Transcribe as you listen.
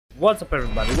What's up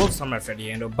everybody, wolfsamurai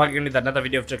Freddy and we're back again with another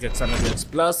video of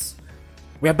Xanadu Plus.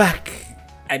 We're back!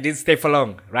 I didn't stay for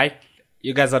long, right?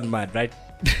 You guys aren't mad, right?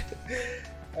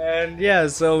 And yeah,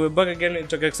 so we're back again in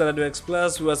Xanadu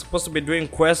Plus. We were supposed to be doing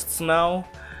quests now.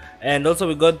 And also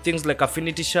we got things like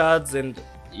affinity shards and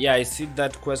yeah, I see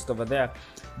that quest over there.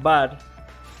 But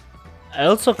I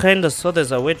also kind of saw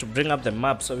there's a way to bring up the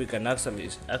map so we can actually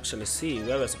see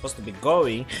where we're supposed to be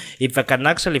going. If I can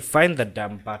actually find the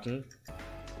damn button.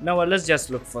 Now let's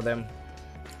just look for them,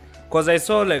 cause I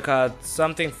saw like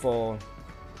something for.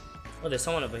 Oh, there's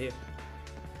someone over here.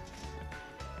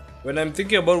 When I'm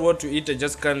thinking about what to eat, I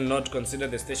just cannot consider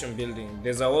the station building.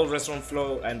 There's a whole restaurant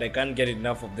floor, and I can't get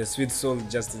enough of the sweet soul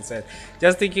just inside.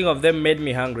 Just thinking of them made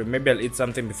me hungry. Maybe I'll eat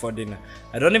something before dinner.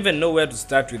 I don't even know where to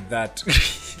start with that.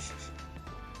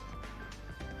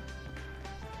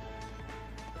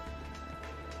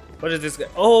 What is this guy?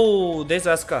 Oh, there's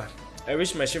Asuka. I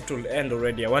wish my shift will end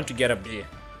already. I want to get a beer.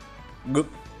 Good.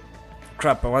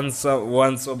 Crap, I want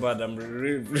so bad. I'm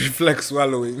reflex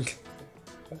swallowing.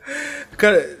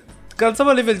 Can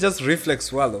someone even just reflex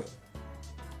swallow?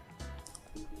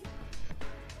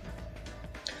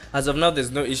 As of now,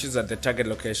 there's no issues at the target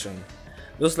location.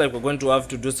 Looks like we're going to have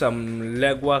to do some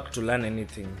legwork to learn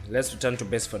anything. Let's return to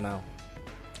base for now.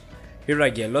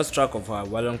 Hiragi, I lost track of her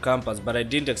while on campus, but I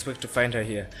didn't expect to find her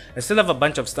here. I still have a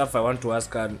bunch of stuff I want to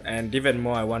ask her, and even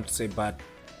more I want to say, but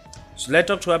should I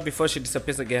talk to her before she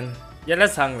disappears again? Yeah,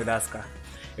 let's hang with Asuka.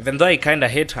 Even though I kinda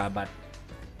hate her, but...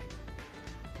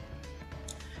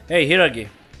 Hey, Hiragi.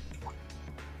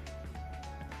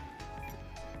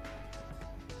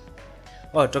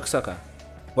 Oh, Tokusaka.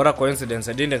 What a coincidence,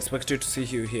 I didn't expect you to see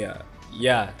you here.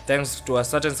 Yeah, thanks to a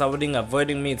certain surrounding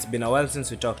avoiding me, it's been a while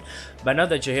since we talked. But now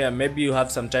that you're here, maybe you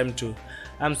have some time to...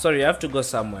 I'm sorry, I have to go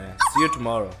somewhere. See you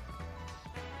tomorrow.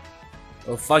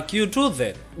 Oh, fuck you too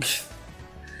then.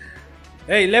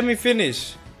 Hey, let me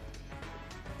finish.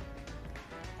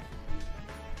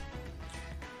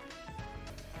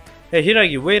 Hey,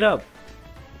 Hiragi, wait up.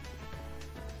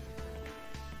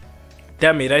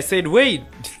 Damn it, I said wait.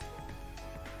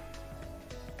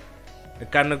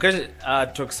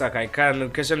 Tokusaka, I can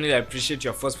occasionally appreciate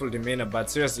your forceful demeanor, but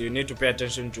seriously, you need to pay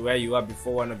attention to where you are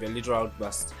before one of your little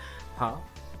outbursts. Huh?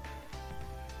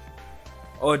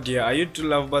 Oh dear, are you two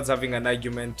lovebirds having an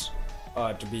argument?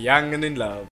 Oh, to be young and in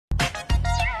love.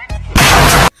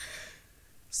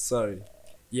 Sorry.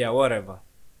 Yeah, whatever.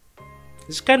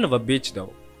 It's kind of a bitch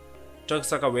though.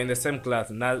 Tokusaka, we're in the same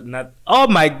class, not... Oh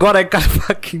my god, I can't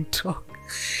fucking talk.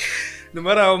 No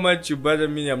matter how much you bother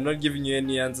me, I'm not giving you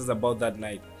any answers about that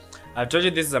night. I've told you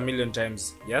this a million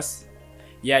times, yes?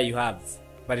 Yeah, you have.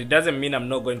 But it doesn't mean I'm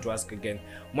not going to ask again.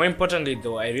 More importantly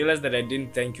though, I realized that I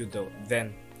didn't thank you though,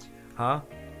 then. Huh?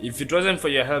 If it wasn't for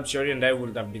your help, Shori and I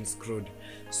would have been screwed.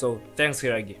 So, thanks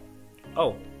Hiragi.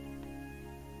 Oh.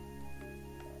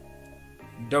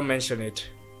 Don't mention it.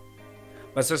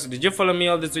 But seriously, did you follow me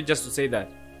all this way just to say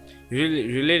that?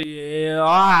 Really?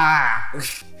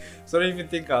 Sorry if you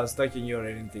think I was stalking you or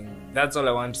anything. That's all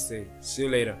I want to say. See you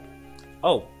later.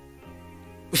 Oh.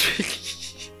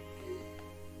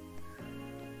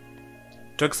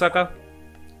 Tokusaka?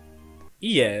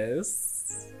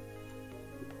 Yes.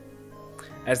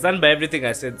 I stand by everything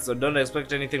I said, so don't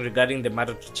expect anything regarding the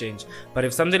matter to change. But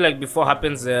if something like before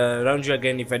happens around you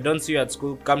again, if I don't see you at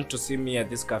school, come to see me at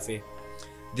this cafe.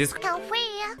 This cafe?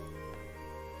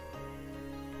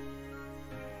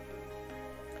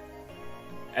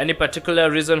 Any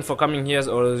particular reason for coming here,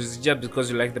 or is it just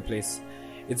because you like the place?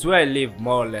 It's where I live,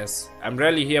 more or less. I'm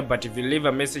rarely here, but if you leave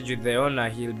a message with the owner,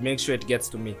 he'll make sure it gets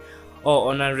to me. Oh,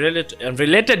 on a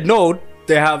related note,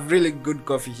 they have really good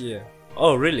coffee here.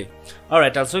 Oh, really?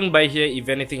 Alright, I'll swing by here if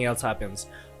anything else happens.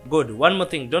 Good. One more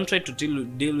thing, don't try to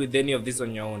deal with any of this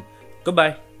on your own.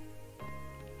 Goodbye.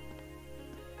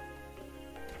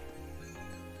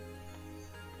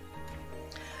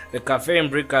 The cafe in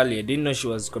Brick Alley, I didn't know she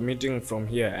was commuting from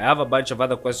here. I have a bunch of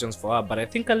other questions for her, but I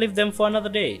think I'll leave them for another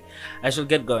day. I shall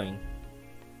get going.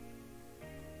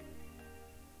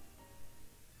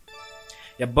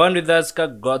 Your bond with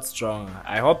Asuka got strong.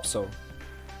 I hope so.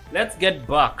 Let's get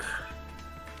back.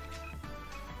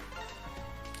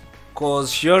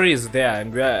 Cause Shiori is there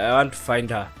and I want to find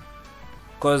her.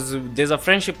 Cause there's a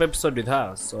friendship episode with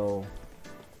her, so...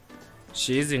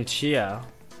 She isn't here.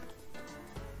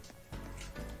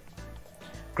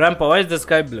 Grandpa, why is the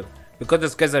sky blue? Because the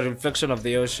sky is a reflection of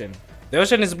the ocean. The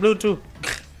ocean is blue too.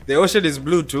 The ocean is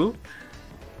blue too?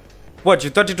 What, you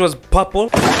thought it was purple?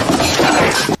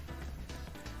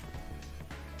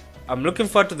 I'm looking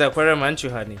forward to the aquarium, aren't you,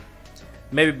 honey?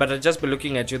 Maybe, but I'll just be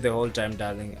looking at you the whole time,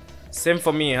 darling. Same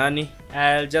for me, honey.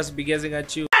 I'll just be gazing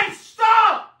at you. Hey,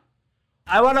 stop!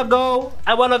 I wanna go.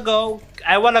 I wanna go.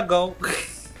 I wanna go.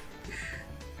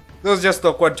 That was just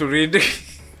awkward to read.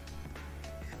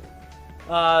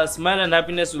 Smile and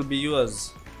happiness will be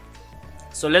yours.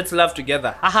 So let's laugh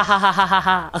together. Ha ha ha ha ha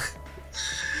ha.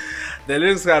 The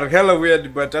lyrics are hella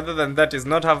weird, but other than that, it's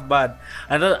not half bad.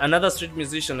 Another street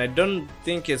musician. I don't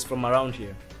think he's from around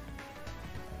here.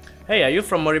 Hey, are you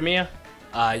from Morimiya?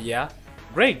 Yeah.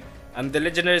 Great. I'm the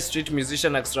legendary street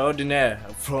musician extraordinaire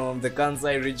from the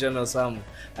Kansai region of Osamu.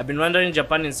 I've been wandering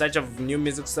Japan in search of new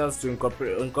music styles to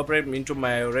incorporate me into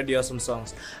my already awesome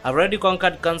songs. I've already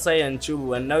conquered Kansai and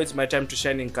Chubu, and now it's my time to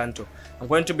shine in Kanto. I'm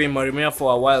going to be in Morimiya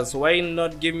for a while, so why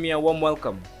not give me a warm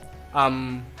welcome?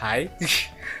 Hi?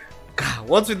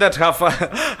 What's with that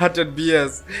half-hearted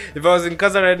BS? If I was in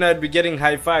Kansai right now, I'd be getting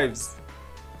high fives.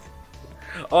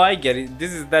 Oh, I get it.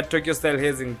 This is that Tokyo style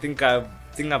hazing thing I've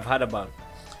heard about.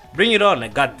 Bring it on, I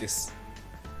got this.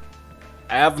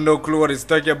 I have no clue what he's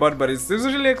talking about, but he seems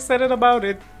really excited about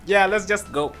it. Yeah, let's just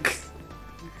go.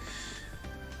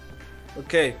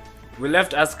 Okay, we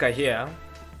left Asuka here.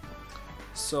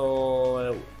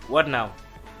 So, what now?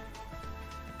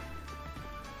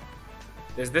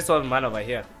 There's this old man over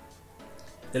here.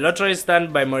 The lottery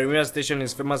stand by Morimiya Station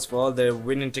is famous for all the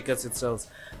winning tickets it sells.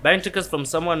 Buying tickets from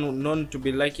someone known to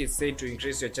be lucky is said to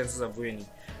increase your chances of winning.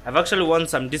 I've actually won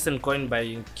some decent coin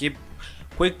by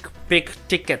quick pick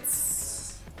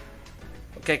tickets.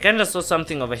 Okay, I kinda saw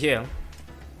something over here.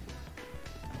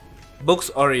 Books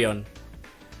Orion.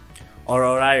 Or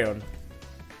Orion.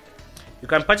 You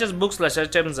can purchase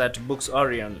books/items at Books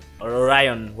Orion or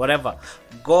Orion, whatever.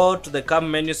 Go to the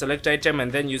cam menu, select item,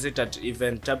 and then use it at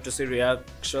event tab to see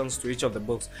reactions to each of the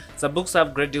books. Some books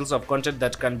have great deals of content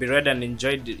that can be read and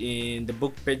enjoyed in the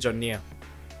book page or near.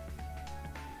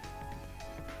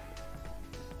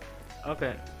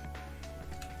 Okay.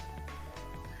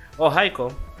 Oh, hi,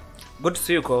 Ko. Good to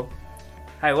see you, Ko.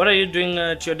 Hi, what are you doing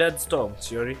at your dad's store,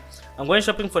 Shiori? I'm going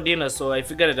shopping for dinner, so I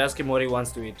figured I'd ask him what he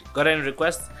wants to eat. Got any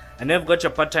requests? I know you've got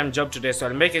your part-time job today, so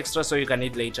I'll make extra so you can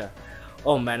eat later.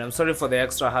 Oh man, I'm sorry for the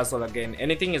extra hassle again.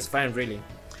 Anything is fine, really.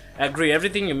 I agree,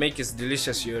 everything you make is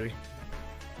delicious, Shiori.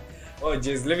 Oh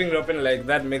jeez, leaving it open like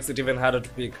that makes it even harder to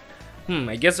pick.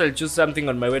 I guess I'll choose something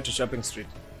on my way to shopping street.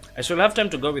 I should have time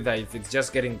to go with her if it's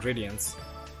just getting ingredients.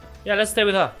 Yeah, let's stay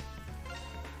with her.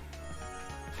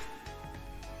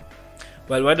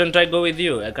 Well, why don't I go with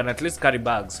you? I can at least carry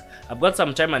bags. I've got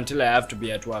some time until I have to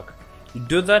be at work. You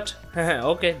do that?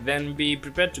 Okay, then be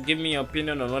prepared to give me your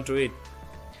opinion on what to eat.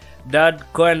 Dad,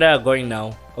 Ko and I are going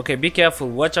now. Okay, be careful.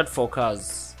 Watch out for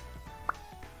cars.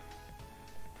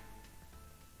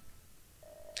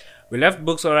 We left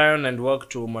Books Orion and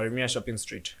walked to Morimiya Shopping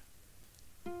Street.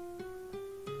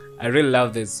 I really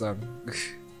love this song.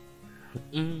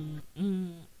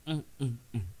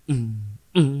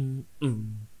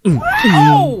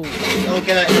 Oh!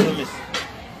 Okay, I promise.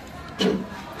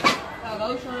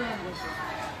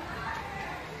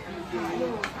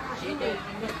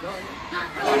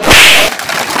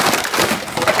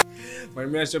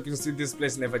 Morimiya Shopping Street, this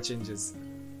place never changes.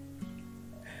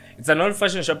 It's an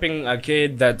old-fashioned shopping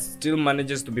arcade that still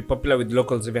manages to be popular with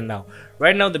locals even now.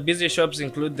 Right now, the busiest shops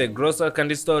include the grocer,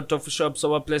 candy store, tofu shop,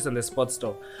 soba place, and the sports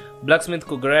store. Blacksmith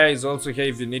Kugaraya is also here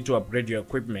if you need to upgrade your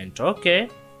equipment. Okay.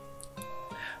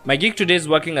 My gig today is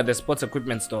working at the sports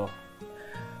equipment store.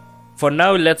 For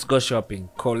now, let's go shopping.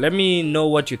 Cool. Let me know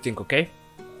what you think, okay?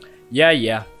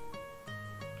 Yeah.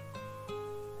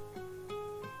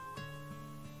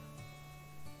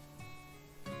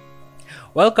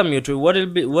 Welcome you to what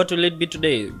will it be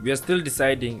today? We are still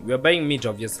deciding. We are buying meat,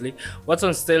 obviously. What's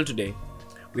on sale today?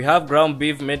 We have ground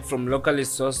beef made from locally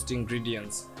sourced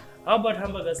ingredients. How about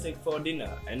hamburger steak for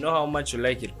dinner? I know how much you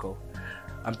like it, Ko.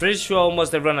 I'm pretty sure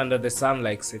almost everyone under the sun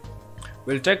likes it.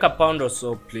 We'll take a pound or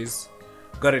so, please.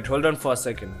 Got it, hold on for a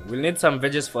second. We'll need some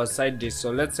veggies for a side dish, so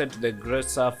let's head to the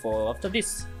grocer for after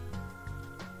this.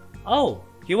 Oh,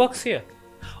 he works here.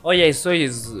 Oh yeah, so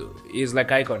he's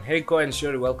like icon. Hey Ko and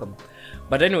Shiori, welcome.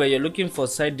 But anyway, you're looking for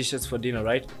side dishes for dinner,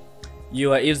 right?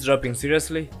 You are eavesdropping,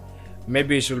 seriously?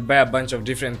 Maybe you should buy a bunch of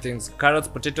different things. Carrots,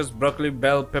 potatoes, broccoli,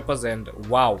 bell peppers, and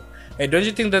wow. Hey, don't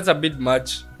you think that's a bit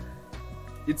much?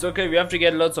 It's okay, we have to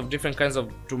get lots of different kinds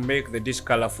to make the dish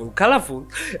colorful. Colorful?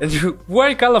 And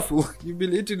why colorful? You've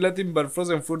been eating nothing but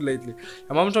frozen food lately.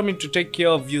 My mom told me to take care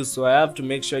of you, so I have to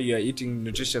make sure you are eating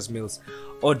nutritious meals.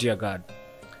 Oh dear God.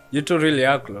 You two really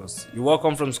are close. You walk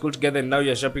home from school together and now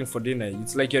you're shopping for dinner.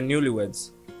 It's like you're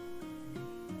newlyweds.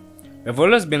 We've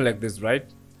always been like this, right?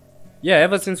 Yeah,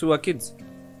 ever since we were kids.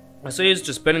 We're so used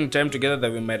to spending time together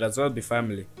that we might as well be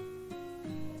family.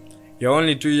 You're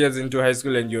only 2 years into high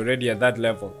school and you're already at that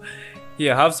level.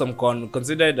 Here, have some corn.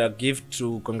 Consider it a gift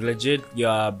to congratulate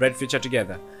your bright future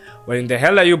together. What in the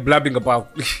hell are you blabbing about?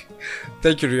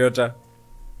 Thank you, Ryota.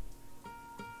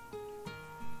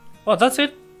 Oh, that's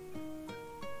it?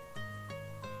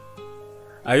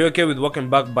 Are you okay with walking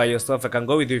back by yourself? I can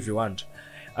go with you if you want.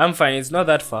 I'm fine, it's not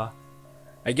that far.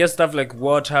 I guess stuff like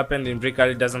what happened in Brick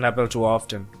Alley doesn't happen too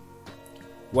often.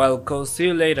 Well, cool, see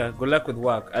you later. Good luck with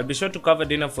work. I'll be sure to cover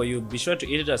dinner for you. Be sure to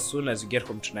eat it as soon as you get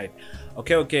home tonight.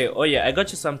 Okay. Oh yeah, I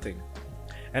got you something.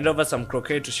 Hand over some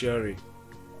croquet to Shiori.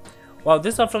 Wow,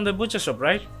 these are from the butcher shop,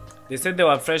 right? They said they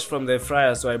were fresh from the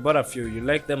fryer, so I bought a few. You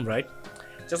like them, right?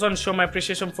 Just want to show my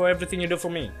appreciation for everything you do for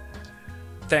me.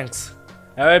 Thanks.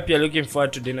 I hope you're looking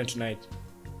forward to dinner tonight.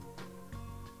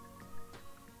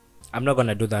 I'm not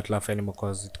gonna do that laugh anymore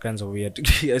because it's kind of weird.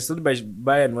 I stood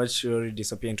by and watched Shiori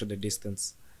disappear into the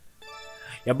distance.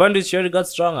 Your bond with Shiori got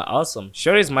stronger. Awesome.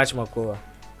 Shiori is much more cooler.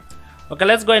 Okay,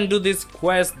 let's go and do this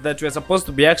quest that we're supposed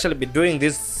to be actually be doing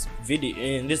this video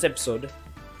in this episode.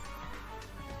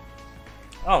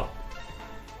 Oh.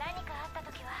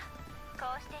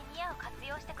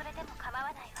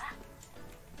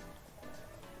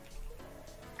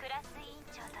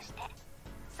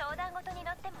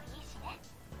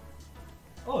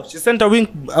 Oh, she sent a wink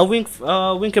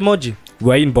emoji.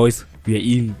 We're in, boys. We're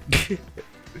in.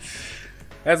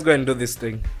 Let's go and do this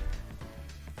thing.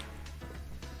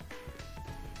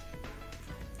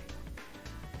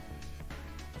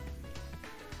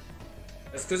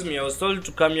 Excuse me, I was told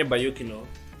to come here by Yukino.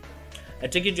 I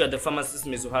take it you are the pharmacist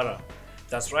Mizuhara.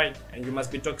 That's right, and you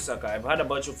must be Tokisaka. I've heard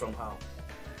about you from her.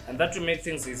 And that will make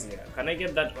things easier. Can I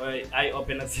get that eye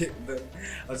opener thing?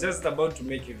 I was just about to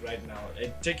make it right now.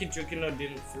 I take it Yukino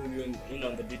didn't fill you in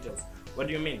on the details. What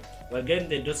do you mean? Well, getting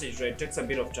the dosage right takes a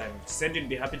bit of time. She said you'd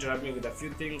be happy to help me with a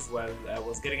few things while I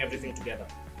was getting everything together.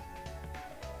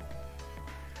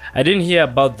 I didn't hear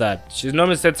about that. She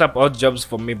normally sets up odd jobs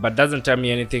for me but doesn't tell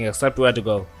me anything except where to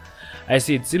go. I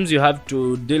see, it seems you have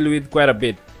to deal with quite a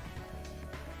bit.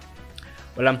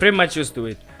 Well, I'm pretty much used to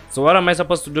it. So what am I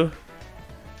supposed to do?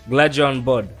 Glad you're on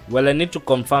board. Well, I need to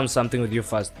confirm something with you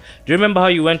first. Do you remember how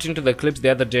you went into the clips the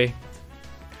other day?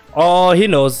 Oh, he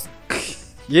knows.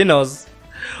 He knows.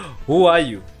 Who are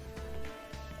you?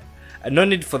 No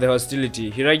need for the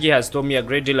hostility. Hiragi has told me a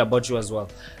great deal about you as well.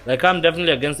 Like, I'm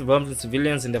definitely against involving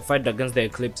civilians in the fight against the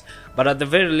Eclipse, but at the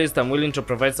very least I'm willing to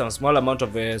provide some small amount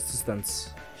of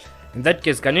assistance. In that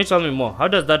case, can you tell me more? How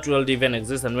does that world even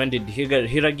exist and when did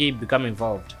Hiragi become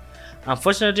involved?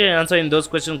 Unfortunately, answering those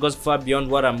questions goes far beyond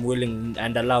what I'm willing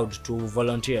and allowed to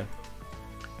volunteer.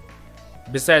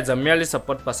 Besides, I'm merely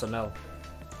support personnel.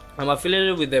 I'm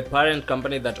affiliated with the parent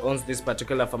company that owns this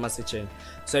particular pharmacy chain,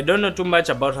 so I don't know too much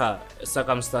about her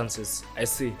circumstances. I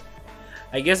see.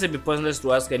 I guess it'd be pointless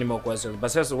to ask any more questions,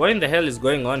 but seriously, what in the hell is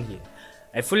going on here?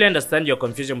 I fully understand your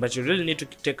confusion, but you really need to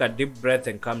take a deep breath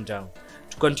and calm down.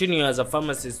 To continue as a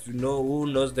pharmacist, you know who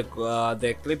knows the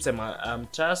Eclipse, I'm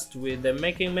tasked with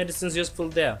making medicines useful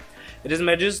there. It is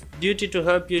my duty to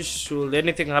help you should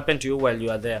anything happen to you while you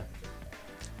are there.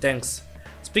 Thanks.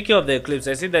 Speaking of the Eclipse,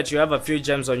 I see that you have a few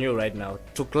gems on you right now.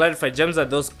 To clarify, gems are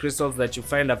those crystals that you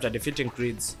find after defeating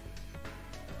creeds.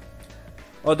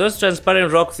 Oh, those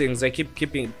transparent rock things I keep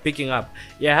picking up.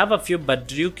 Yeah, I have a few, but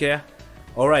do you care?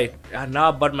 Alright, now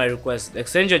about my request.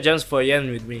 Exchange your gems for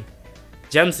yen with me.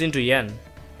 Gems into yen?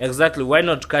 Exactly, why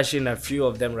not cash in a few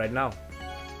of them right now?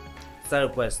 Start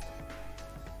request.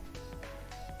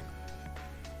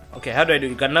 Okay, how do I do?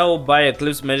 You can now buy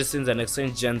Eclipse medicines and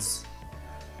exchange gems.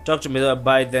 Talk to me,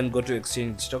 buy, then go to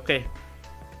exchange. Okay.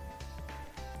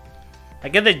 I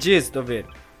get the gist of it.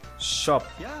 Shop.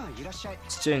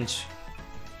 Exchange.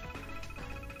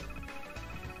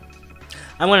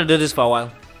 I'm gonna do this for a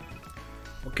while.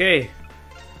 Okay.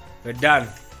 We're done.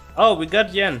 Oh, we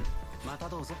got yen.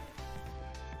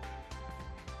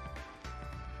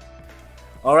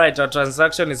 Alright, our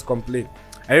transaction is complete.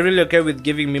 Are you really okay with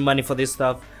giving me money for this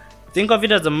stuff? Think of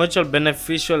it as a mutual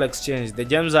beneficial exchange. The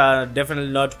gems are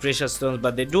definitely not precious stones,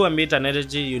 but they do emit an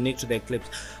energy unique to the Eclipse.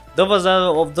 Those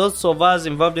of us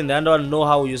involved in the underworld know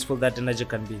how useful that energy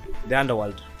can be. The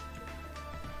underworld.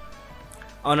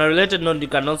 On a related note, you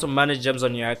can also manage gems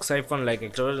on your iPhone like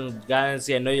Exploration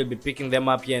Galaxy. I know you'll be picking them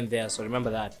up here and there, so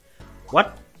remember that.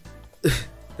 What?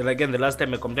 Then again, the last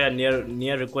time I compared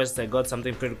near requests, I got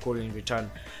something pretty cool in return.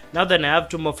 Now then, I have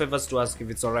 2 more favors to ask if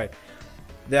it's alright.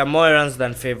 There are more errands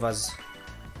than favors.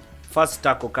 First,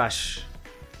 taco cash.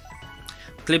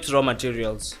 Eclipse raw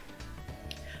materials.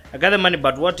 I got the money,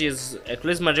 but what is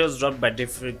Eclipse materials dropped by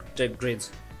different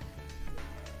grades?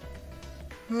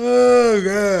 Oh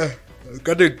god, I'm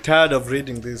getting tired of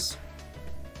reading this.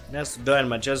 Next door and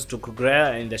materials to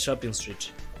Kugrea in the shopping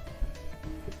street.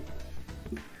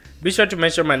 Be sure to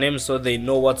mention my name so they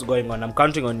know what's going on. I'm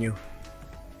counting on you.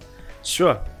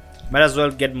 Sure. Might as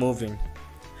well get moving.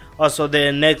 Also,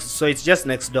 so it's just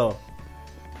next door.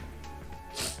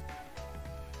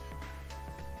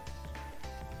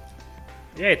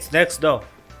 Yeah, it's next door.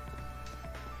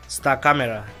 Star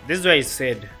camera. This is what he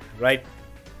said, right?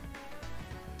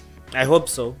 I hope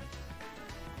so.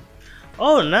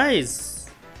 Oh, nice.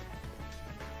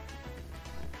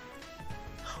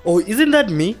 Oh, isn't that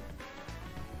me?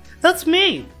 That's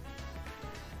me.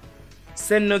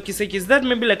 Sen no Kiseki. Is that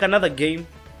maybe like another game?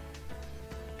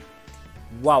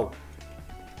 Wow.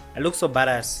 I look so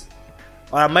badass.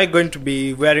 Or am I going to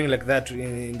be wearing like that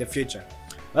in the future?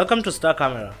 Welcome to Star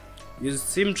Camera. You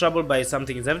seem troubled by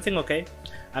something. Is everything okay?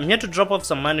 I'm here to drop off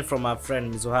some money from our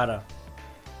friend Mizuhara.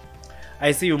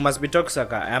 I see, you must be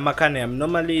Tokusaka. I am Akane. I'm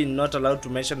normally not allowed to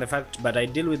mention the fact, but I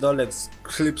deal with all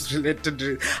clips related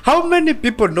to it. How many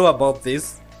people know about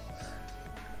this?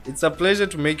 It's a pleasure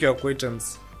to make your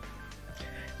acquaintance.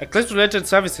 Eclipse related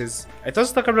services? I thought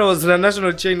Star Camera was a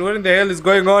national chain. What in the hell is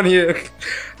going on here?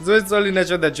 So it's only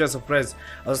natural that you're surprised.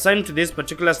 I was assigned to this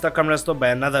particular Star Camera store by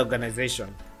another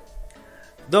organization.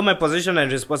 Though my position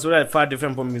and responsibility are far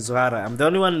different from Mizuhara, I'm the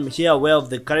only one here aware of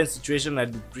the current situation.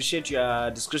 I'd appreciate your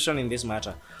discretion in this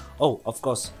matter. Oh, of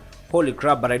course. Holy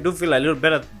crap, but I do feel a little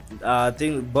better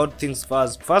about things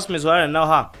first. First Mizuhara and now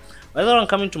her. Whether I'm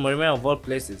coming to Morime of all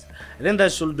places. I think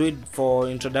that should do it for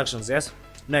introductions, yes?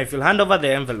 Now if you'll hand over the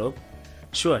envelope.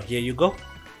 Sure, here you go.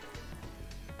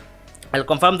 I'll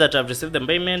confirm that I've received the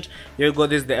payment. Here you go,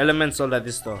 this is the element sold at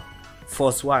this store.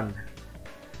 Force 1.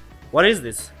 What is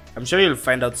this? I'm sure you'll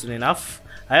find out soon enough.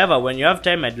 However, when you have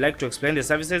time, I'd like to explain the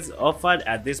services offered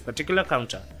at this particular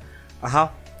counter.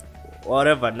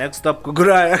 Whatever, next stop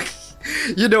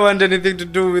Kuguraya. You don't want anything to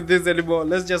do with this anymore.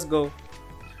 Let's just go.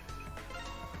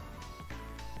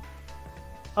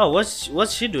 Oh,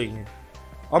 what's she doing here?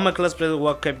 All my class project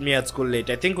work kept me at school late.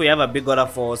 I think we have a big order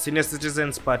for senior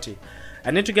citizens party.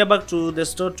 I need to get back to the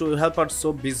store to help out,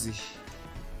 so busy.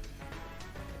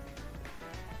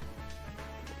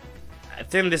 I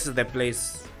think this is the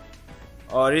place.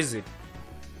 Or is it?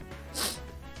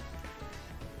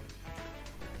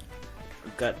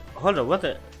 God, hold on, what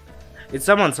the? It's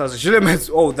someone's house.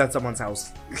 Oh, that's someone's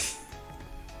house.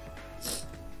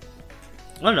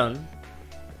 Hold on.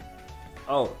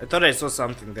 Oh, I thought I saw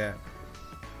something there.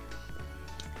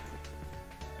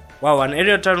 Wow, an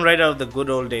area town right out of the good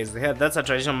old days. Yeah, that's a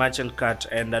traditional merchant cart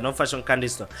and an old-fashioned candy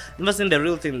store. Never seen the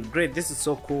real thing. Great, this is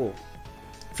so cool.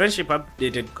 Friendship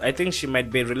updated. I think she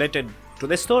might be related to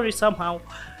the story somehow.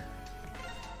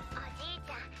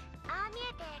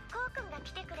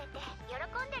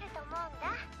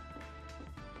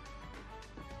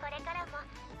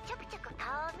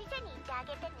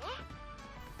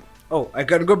 Oh, I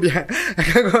can go behind. I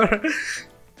can go.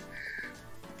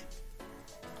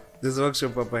 There's a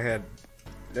workshop up ahead.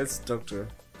 Let's talk to her.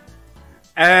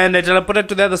 And I teleported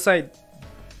to the other side.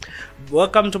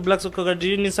 Welcome to Black Sokoga. Do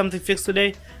you need something fixed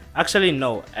today? Actually,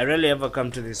 no. I rarely ever come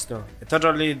to this store. I thought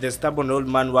only the stubborn old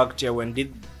man worked here. When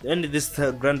did this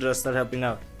grandeur start helping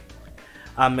out?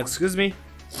 Excuse me?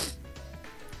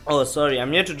 Oh, sorry.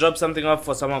 I'm here to drop something off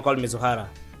for someone called Mizuhara.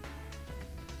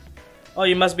 Oh,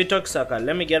 you must be Tokusaka.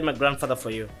 Let me get my grandfather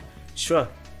for you. Sure.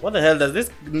 What the hell? Does this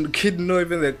kid know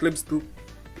even the eclipse too?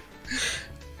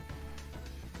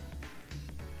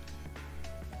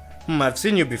 I've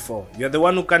seen you before. You're the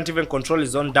one who can't even control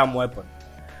his own damn weapon.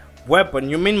 Weapon?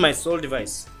 You mean my soul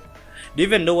device? Do you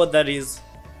even know what that is?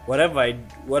 Whether I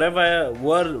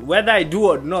do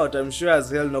or not, I'm sure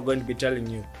as hell not going to be telling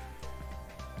you.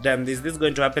 Damn, is this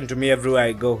going to happen to me everywhere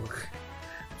I go?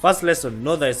 First lesson,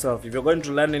 know thyself. If you're going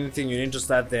to learn anything, you need to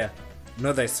start there.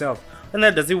 Know thyself.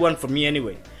 What does he want from me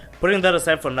anyway? Putting that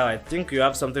aside for now, I think you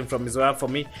have something from Israel for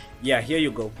me. Yeah, here you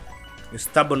go. You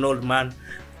stubborn old man.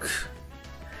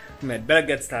 Man, better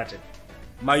get started.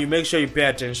 Ma, you make sure you pay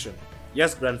attention.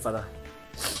 Yes, grandfather.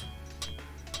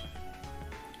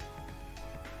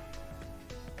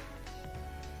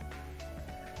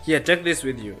 Here, take this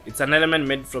with you. It's an element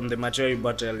made from the material you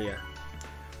bought earlier.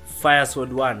 Fire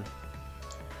Sword 1.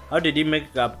 How did he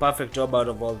make a perfect job out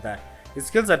of all that? His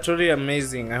skills are truly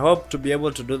amazing. I hope to be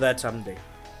able to do that someday.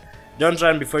 Don't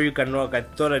run before you can walk. I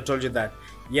thought I told you that.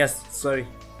 Yes, sorry.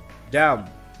 Damn.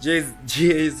 Jay is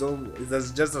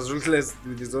just as ruthless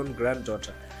with his own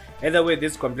granddaughter. Either way,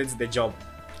 this completes the job.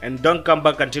 And don't come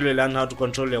back until you learn how to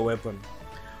control your weapon.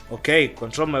 Okay,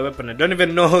 control my weapon. I don't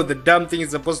even know how the damn thing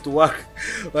is supposed to work.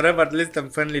 Whatever, at least I'm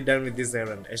finally done with this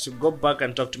errand. I should go back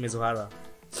and talk to Mizuhara.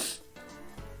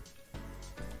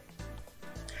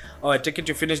 Oh, I take it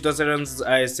you finished those errands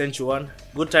I sent you on.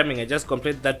 Good timing, I just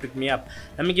completed that pick me up.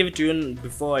 Let me give it to you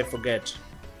before I forget.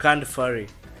 Canned furry.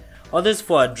 All this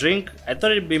for a drink? I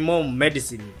thought it'd be more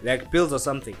medicine, like pills or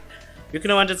something.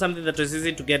 Yukino wanted something that was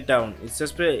easy to get down. It's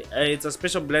a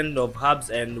special blend of herbs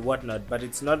and whatnot, but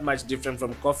it's not much different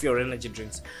from coffee or energy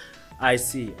drinks. I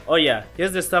see. Oh yeah,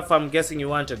 here's the stuff I'm guessing you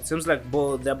wanted. Seems like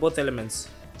they're both elements.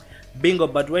 Bingo,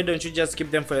 but why don't you just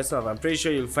keep them for yourself? I'm pretty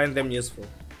sure you'll find them useful.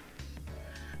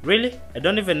 Really? I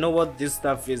don't even know what this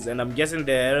stuff is, and I'm guessing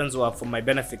the errands were for my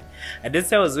benefit. I did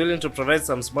say I was willing to provide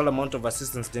some small amount of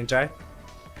assistance, didn't I?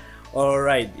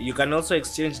 Alright, you can also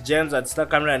exchange gems at Star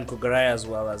Camera and Kugarai as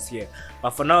well as here.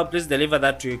 But for now, please deliver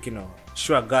that to Yukino.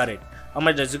 Sure, got it. How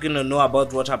much does Yukino know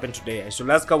about what happened today? I should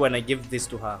ask her when I give this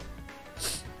to her.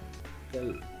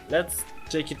 Okay, let's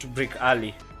take it to Brick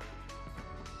Alley.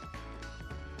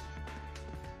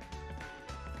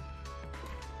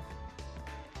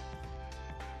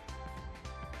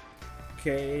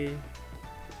 Okay.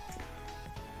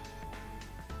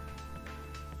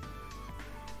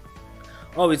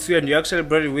 Oh, it's you and you actually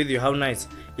brought it with you. How nice.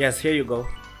 Yes, here you go.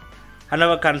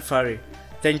 Another canned furry.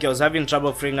 Thank you. I was having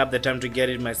trouble freeing up the time to get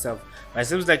it myself. But it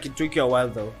seems like it took you a while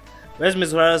though. Where's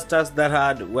Mizuhara's task that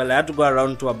hard? Well, I had to go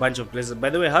around to a bunch of places. By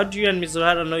the way, how do you and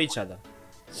Mizuhara know each other?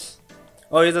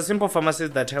 Oh, he's a simple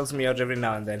pharmacist that helps me out every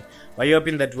now and then. Were you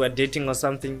hoping that we're dating or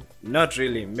something? Not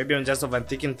really. Maybe I'm just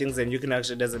overthinking things and Yukino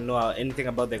actually doesn't know anything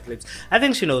about the eclipse. I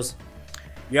think she knows.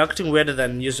 You're acting weirder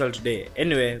than usual today.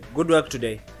 Anyway, good work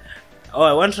today. Oh,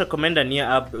 I want to recommend a near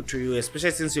app to you,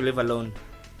 especially since you live alone.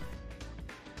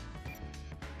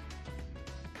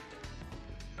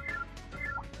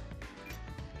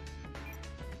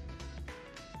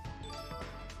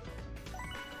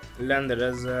 Learn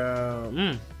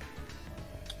the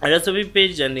a recipe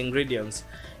page and ingredients.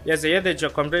 Yes, I hear that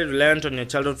you're completely reliant on your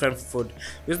childhood friend for food.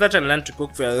 Use that and learn to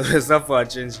cook for yourself for a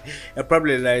change. You're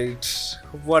probably like,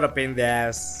 what a pain in the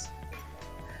ass.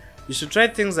 You should try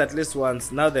things at least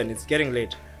once. Now then, it's getting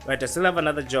late. Right, I still have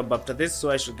another job after this, so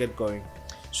I should get going.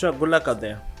 Sure, good luck out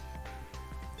there.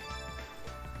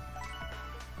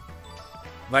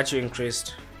 Virtue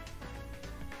increased.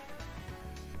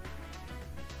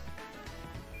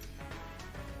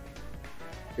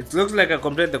 It looks like I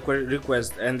completed the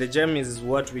request, and the gem is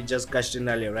what we just cashed in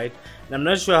earlier, right? And I'm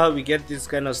not sure how we get this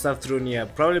kind of stuff through here.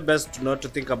 Probably best not to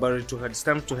think about it too hard. It's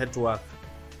time to head to work.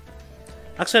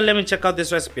 Actually, let me check out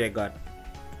this recipe I got.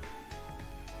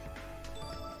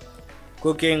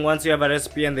 Cooking. Once you have a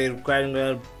recipe and the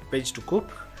required page to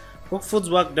cook. Cook foods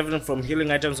work different from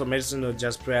healing items or medicine or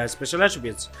just prayer. Special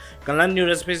attributes. You can learn new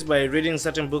recipes by reading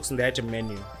certain books in the item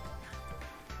menu.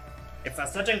 If a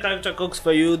certain character cooks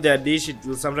for you their dish, it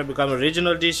will sometimes become a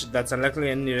regional dish that's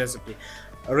unlikely in any recipe.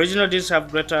 Original dishes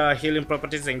have greater healing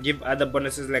properties and give other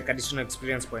bonuses like additional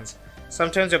experience points.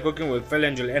 Sometimes your cooking will fail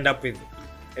and you'll end up with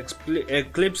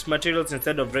eclipse materials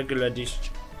instead of regular dish.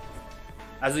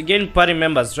 As you gain party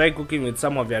members, try cooking with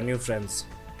some of your new friends.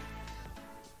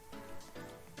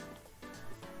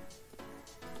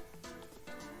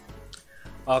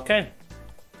 Okay.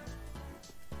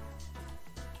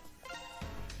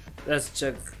 Let's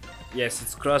check. Yes,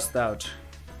 it's crossed out.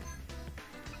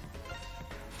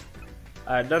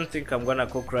 I don't think I'm gonna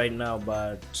cook right now,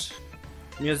 but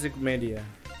music media.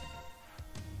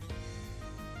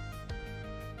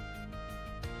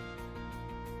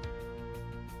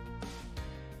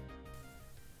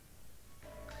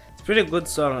 It's a pretty good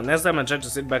song. Next time I try to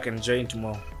sit back and enjoy it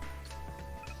more.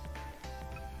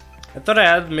 I thought I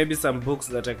had maybe some books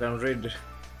that I can read.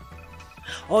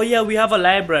 Oh yeah, we have a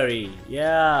library.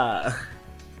 Yeah.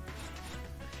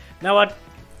 Now what?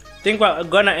 Think we're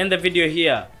gonna end the video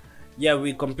here. Yeah,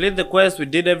 we complete the quest, we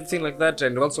did everything like that,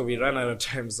 and also we ran out of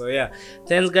time. So yeah,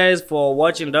 thanks guys for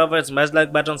watching. Don't forget to smash the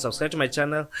like button, subscribe to my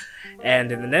channel,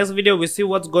 and in the next video we see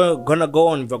what's gonna go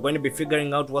on. We're going to be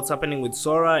figuring out what's happening with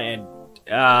Sora and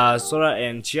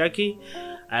Chiaki.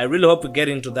 I really hope we get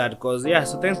into that, cause yeah.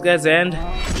 So thanks guys, and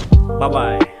bye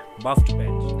bye. Buff to bed.